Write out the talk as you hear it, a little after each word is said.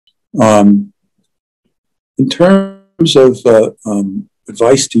Um, in terms of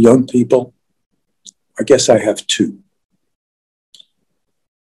advice to young people, I guess I have two.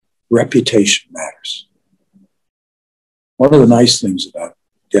 Reputation matters. One of the nice things about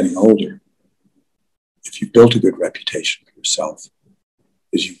getting older, if you've built a good reputation for yourself,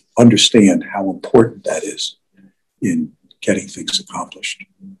 is you understand how important that is in getting things accomplished.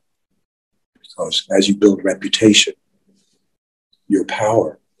 Because as you build reputation, your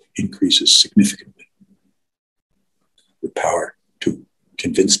power increases significantly. Your power to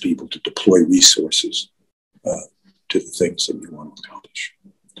convince people to deploy resources to the things that you want to accomplish.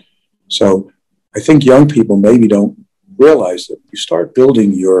 So I think young people maybe don't realize that you start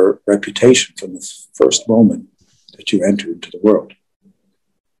building your reputation from the first moment that you enter into the world.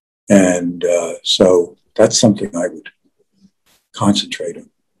 And so that's something I would concentrate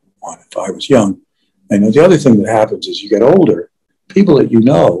on if I was young. And the other thing that happens is you get older, people that you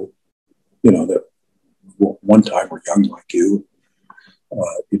know that one time were young like you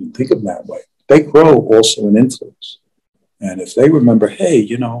didn't think of them that way. They grow also in influence. And if they remember, hey,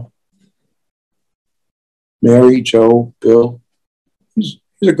 Mary, Joe, Bill, he's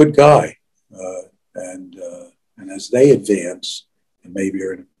a good guy. And as they advance and maybe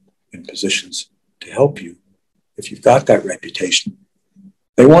are in positions to help you, if you've got that reputation,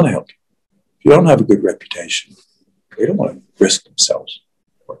 they want to help you. If you don't have a good reputation, they don't want to risk themselves.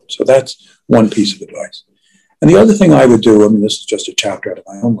 So that's one piece of advice. And the other thing I would do, this is just a chapter out of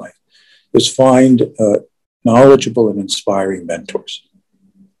my own life, is find knowledgeable and inspiring mentors.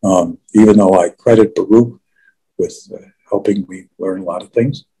 Even though I credit Baruch with helping me learn a lot of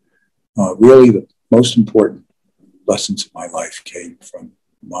things, really the most important lessons of my life came from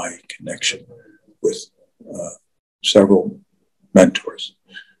my connection with several mentors,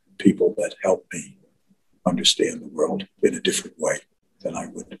 people that helped me understand the world in a different way than I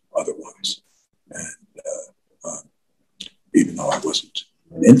would otherwise. And even though I wasn't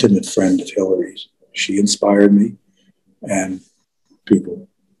an intimate friend of Hillary's, she inspired me, and people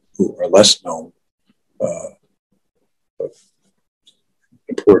who are less known, an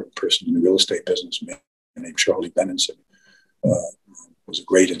important person in the real estate business, named Charlie Benenson, was a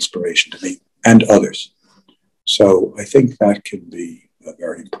great inspiration to me and others. So I think that can be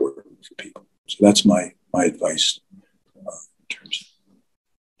very important for people. So that's my advice in terms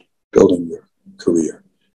of building your career.